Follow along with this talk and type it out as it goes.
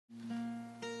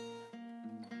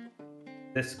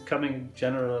This coming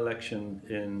general election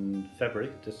in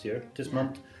February this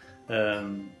month,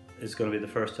 is going to be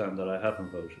the first time that I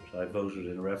haven't voted. I voted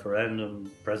in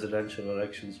referendum, presidential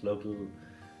elections, local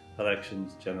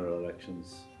elections, general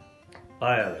elections,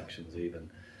 by-elections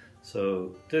even.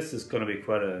 So this is going to be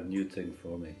quite a new thing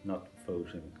for me, not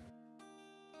voting.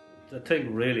 The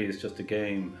thing really is just a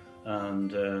game,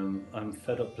 and I'm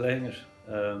fed up playing it.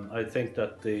 I think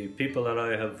that the people that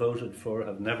I have voted for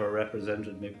have never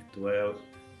represented me the way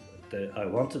I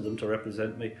wanted them to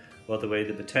represent me, or the way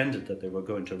they pretended that they were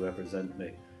going to represent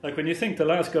me. Like when you think the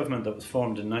last government that was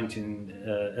formed in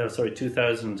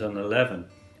 2011,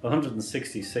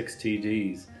 166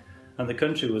 TDs, and the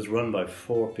country was run by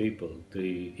 4 people,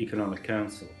 the Economic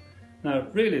Council. Now,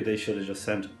 really, they should have just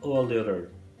sent all the other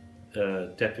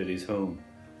deputies home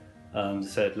and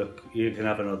said, look, you can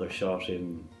have another shot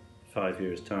in 5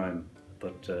 years' time,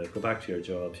 but go back to your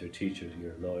jobs, your teachers,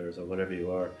 your lawyers, or whatever you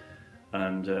are,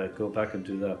 and go back and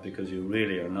do that, because you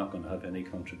really are not going to have any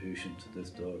contribution to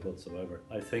this whatsoever.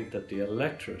 I think that the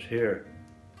electorate here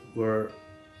were,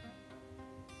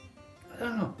 I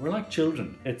don't know, we're like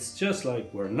children. It's just like,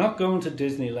 we're not going to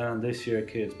Disneyland this year,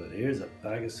 kids, but here's a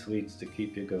bag of sweets to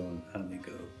keep you going. And we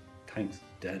go, thanks,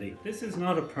 Daddy. This is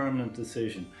not a permanent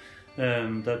decision.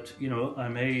 That, you know, I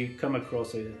may come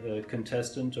across a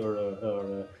contestant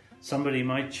or somebody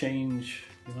might change.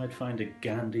 You might find a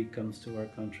Gandhi comes to our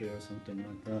country or something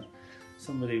like that.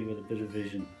 Somebody with a bit of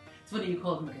vision. It's funny you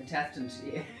call him a contestant.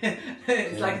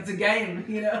 It's like it's a game,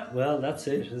 you know? Well, that's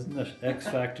it, isn't it? X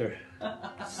Factor.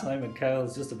 Simon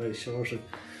Cowell's just about short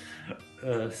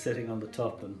of sitting on the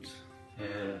top and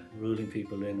ruling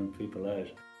people in and people out.